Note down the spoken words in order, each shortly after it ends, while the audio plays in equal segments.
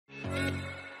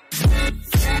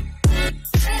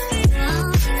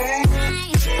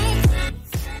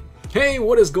Hey,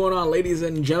 what is going on, ladies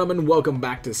and gentlemen? Welcome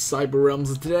back to Cyber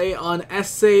Realms. Today on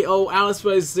SAO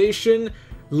Alicization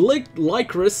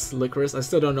Lycoris, I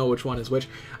still don't know which one is which.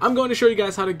 I'm going to show you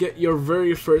guys how to get your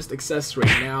very first accessory.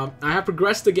 Now, I have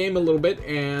progressed the game a little bit,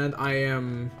 and I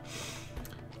am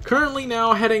currently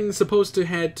now supposed to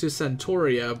head to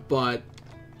Centauria,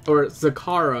 or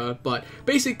Zakara, but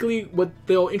basically what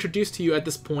they'll introduce to you at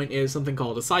this point is something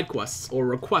called a side quests, or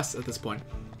requests at this point.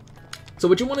 So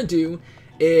what you want to do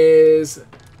is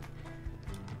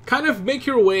kind of make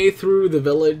your way through the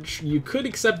village. You could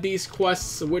accept these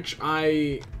quests, which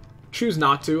I choose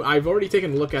not to. I've already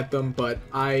taken a look at them, but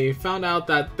I found out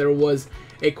that there was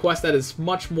a quest that is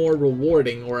much more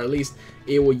rewarding, or at least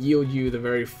it will yield you the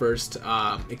very first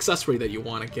accessory that you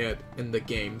want to get in the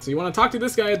game. So you want to talk to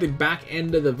this guy at the back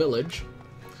end of the village.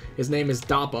 His name is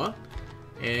Dappa,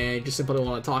 and you just simply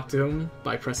want to talk to him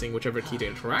by pressing whichever key to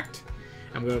interact.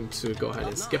 I'm going to go ahead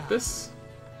and skip this.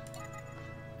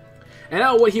 And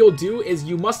now what he'll do is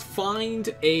you must find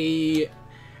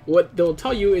what they'll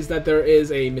tell you is that there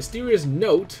is a mysterious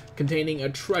note containing a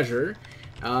treasure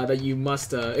that you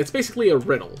must, it's basically a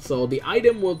riddle. So the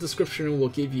item description will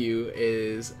give you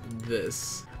is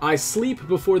this: I sleep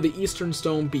before the eastern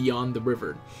stone beyond the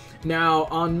river. Now,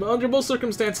 under most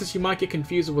circumstances, you might get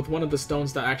confused with one of the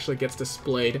stones that actually gets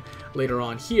displayed later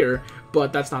on here,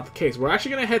 but that's not the case. We're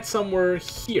actually going to head somewhere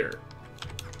here.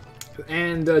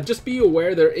 And just be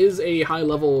aware, there is a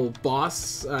high-level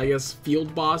boss, I guess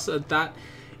field boss at that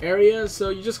area, so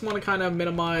you just want to kind of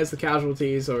minimize the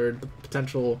casualties or the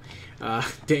potential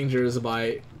dangers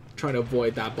by trying to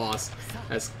avoid that boss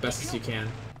as best as you can.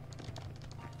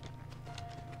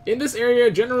 In this area,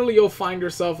 generally you'll find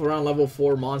yourself around level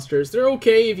 4 monsters. They're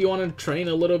okay if you want to train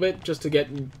a little bit just to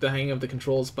get the hang of the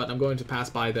controls, but I'm going to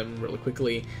pass by them really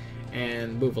quickly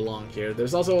and move along here.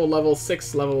 There's also level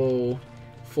 6, level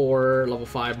 4, level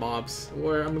 5 mobs,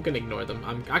 where I'm going to ignore them.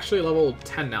 I'm actually level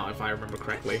 10 now, if I remember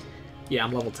correctly. Yeah,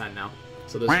 I'm level 10 now,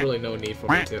 so there's really no need for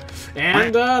me to.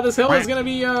 And this hill is going to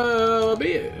be a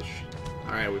bitch.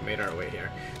 Alright, we made our way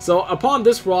here. So upon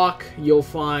this rock, you'll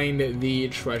find the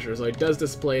treasure. So it does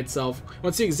display itself.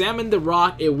 Once you examine the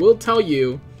rock, it will tell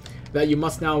you that you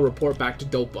must now report back to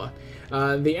Dappa.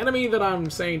 The enemy that I'm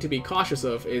saying to be cautious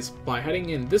of is by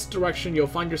heading in this direction, you'll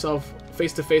find yourself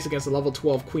face to face against a level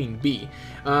 12 Queen Bee.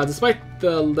 Despite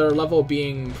their level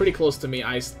being pretty close to me,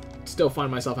 I still find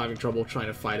myself having trouble trying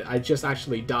to fight it. I just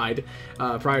actually died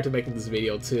prior to making this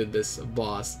video to this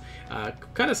boss.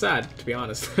 Kind of sad, to be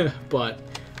honest, but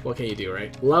what can you do,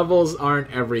 right? Levels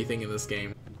aren't everything in this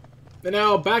game. And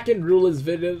now, back in Rulid's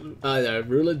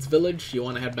village, you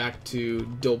want to head back to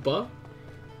Dappa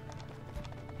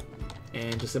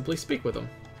and just simply speak with him.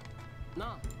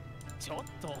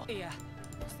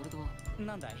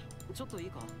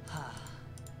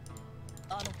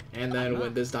 And then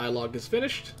when this dialogue is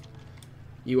finished,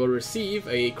 you will receive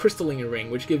a crystalline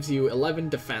ring, which gives you 11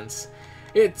 defense.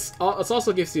 It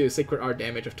also gives you a Sacred Art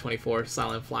damage of 24,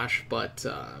 Silent Flash, but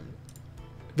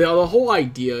the whole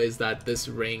idea is that this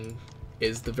ring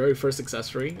is the very first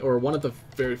accessory, or one of the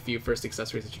very few first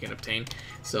accessories that you can obtain,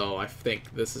 so I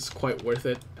think this is quite worth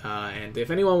it. And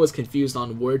if anyone was confused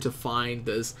on where to find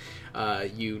this,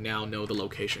 you now know the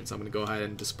location. So I'm going to go ahead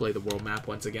and display the world map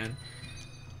once again.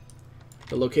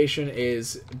 The location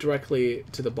is directly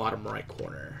to the bottom right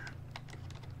corner.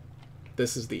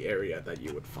 This is the area that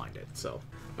you would find it. So,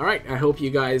 alright, I hope you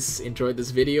guys enjoyed this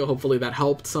video. Hopefully that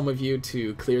helped some of you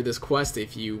to clear this quest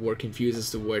if you were confused as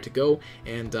to where to go.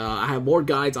 And I have more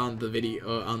guides on the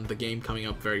video, on the game coming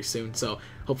up very soon. So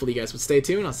hopefully you guys would stay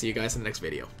tuned. I'll see you guys in the next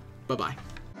video. Bye-bye.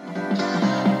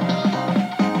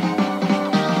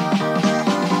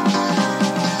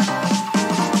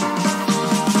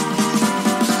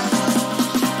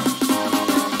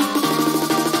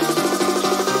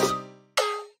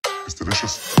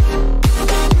 Delicious.